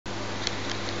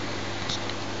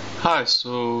Hi,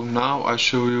 so now I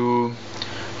show you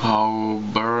how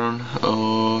burn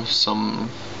some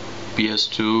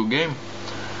ps2 game.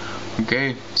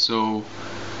 Okay, so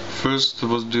first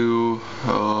what you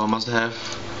must have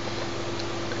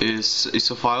is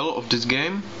a file of this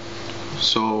game.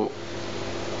 So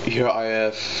here I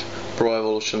have Pro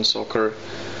Evolution Soccer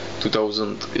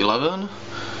 2011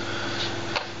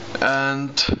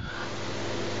 and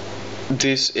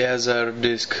this ESR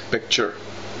disk picture.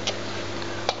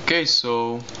 Okay,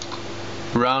 so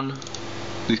run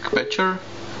disk patcher,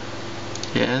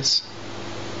 yes,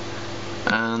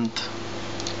 and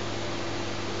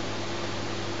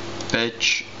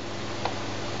patch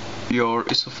your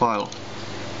ISO file.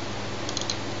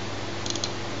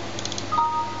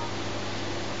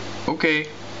 Okay,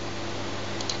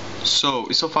 so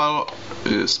ISO file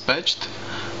is patched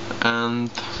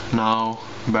and now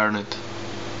burn it.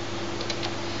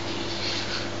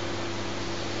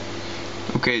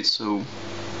 Okay, so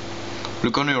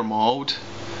look on your mode,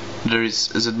 there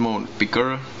is Z mode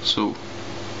picker, so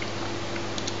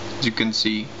as you can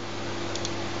see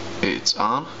it's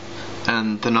on,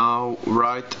 and now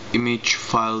write image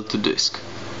file to disk.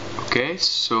 Okay,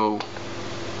 so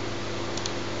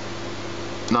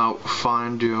now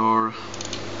find your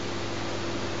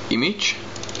image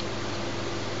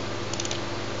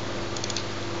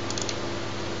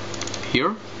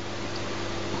here,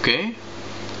 okay,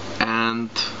 and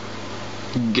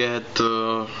get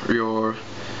your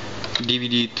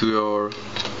DVD to your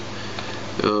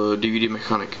DVD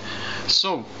mechanic.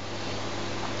 So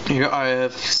here I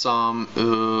have some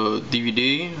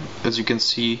DVD. As you can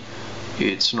see,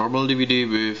 it's normal DVD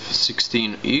with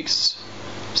 16x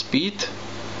speed.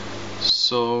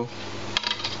 So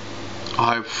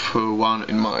I have one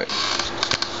in my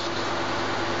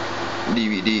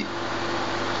DVD.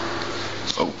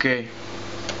 Okay.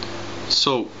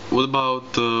 So what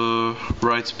about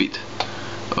write speed?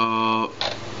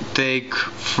 Take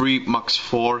 3 max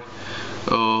 4.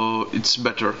 It's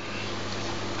better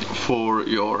for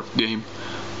your game.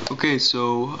 Okay,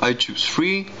 so I choose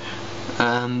 3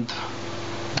 and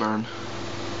burn.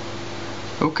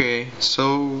 Okay,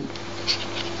 so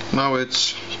now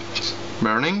it's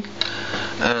burning,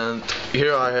 and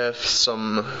here I have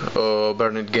some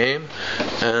burned game,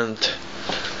 and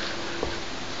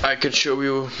I can show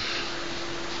you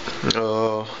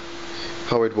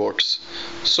how it works.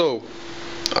 So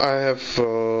I have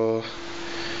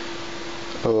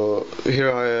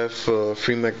here I have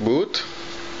 3 Mac boot,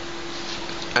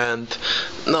 and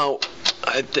now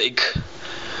I take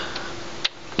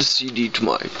the CD to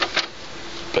my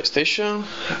PlayStation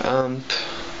and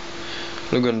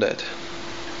look on that.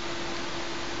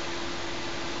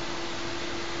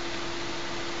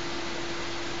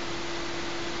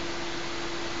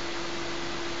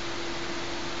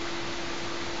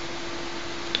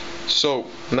 So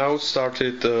now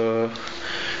started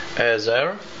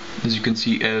ESR, as you can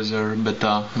see ESR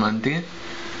beta 19,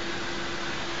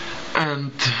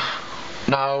 and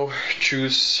now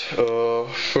choose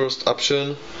first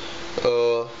option,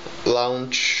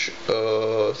 launch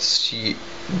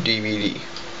DVD.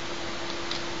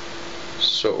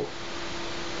 So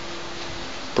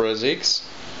press X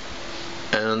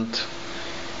and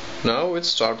now it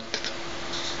started.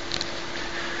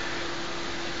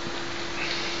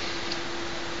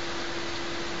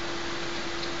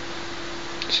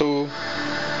 So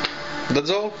that's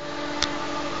all.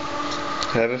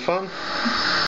 Have fun.